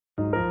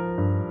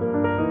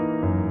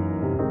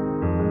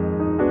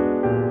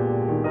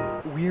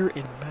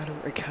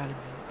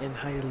in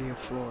Hialeah,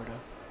 Florida,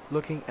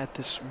 looking at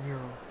this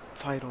mural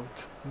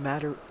titled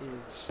Matter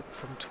Is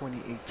from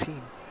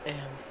 2018.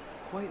 And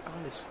quite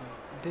honestly,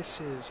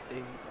 this is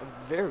a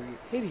very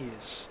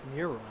hideous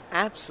mural.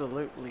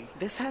 Absolutely.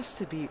 This has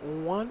to be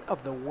one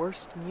of the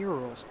worst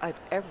murals I've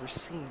ever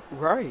seen.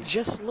 Right.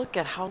 Just look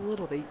at how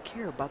little they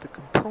care about the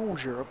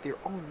composure of their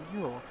own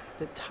mural.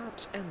 The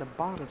tops and the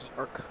bottoms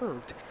are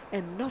curved,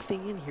 and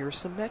nothing in here is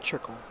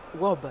symmetrical.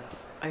 Well,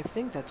 Beth, I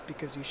think that's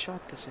because you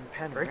shot this in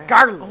panorama.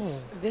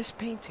 Regardless, this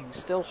painting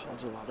still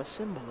holds a lot of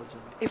symbolism.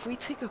 If we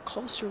take a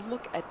closer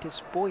look at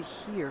this boy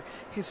here,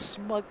 his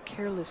smug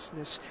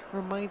carelessness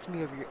reminds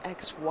me of your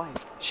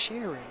ex-wife,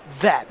 Sharon.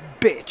 that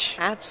bitch.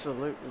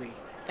 Absolutely.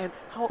 And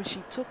how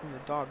she took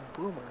your dog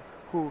Boomer,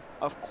 who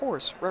of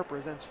course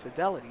represents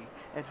fidelity,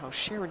 and how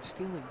Sharon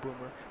stealing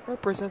Boomer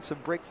represents a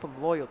break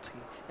from loyalty,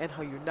 and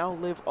how you now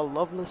live a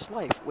loveless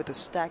life with a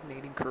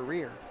stagnating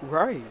career.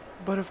 Right.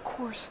 But of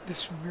course,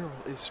 this mural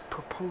is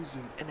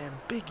proposing an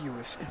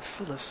ambiguous and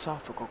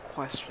philosophical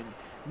question.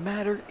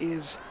 Matter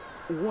is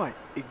what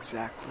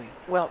exactly?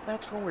 Well,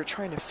 that's what we're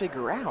trying to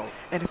figure out.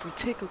 And if we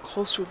take a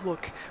closer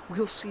look,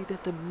 we'll see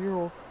that the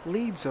mural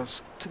leads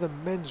us to the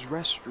men's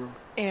restroom.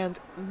 And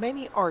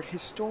many art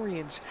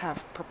historians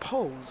have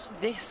proposed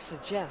this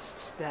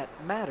suggests that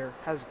matter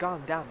has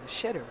gone down the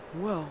shitter.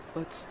 Well,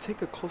 let's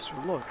take a closer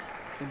look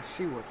and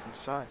see what's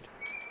inside.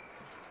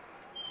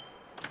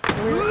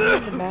 We're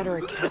in the Matter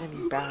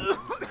Academy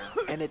bathrooms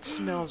now, and it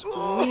smells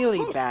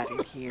really bad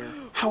in here.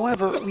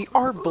 However, we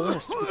are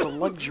blessed with the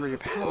luxury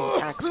of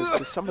having access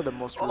to some of the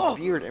most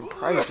revered and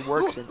prized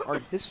works in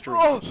art history.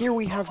 Here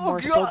we have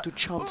Marcel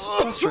Duchamp's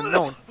lesser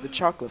known The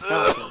Chocolate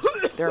Fountain.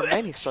 There are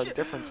many stark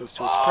differences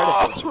to its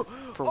predecessor.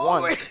 For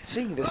one,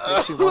 seeing this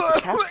makes me want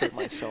to castrate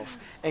myself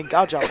and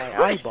gouge out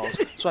my eyeballs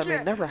so I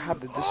may never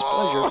have the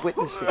displeasure of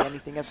witnessing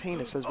anything as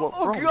heinous as what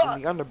roams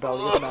in the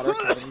underbelly of Matter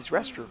Academy's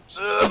restrooms.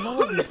 And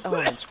all of these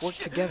elements work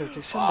together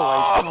to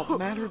symbolize how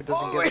Matter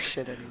doesn't give a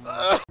shit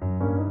anymore.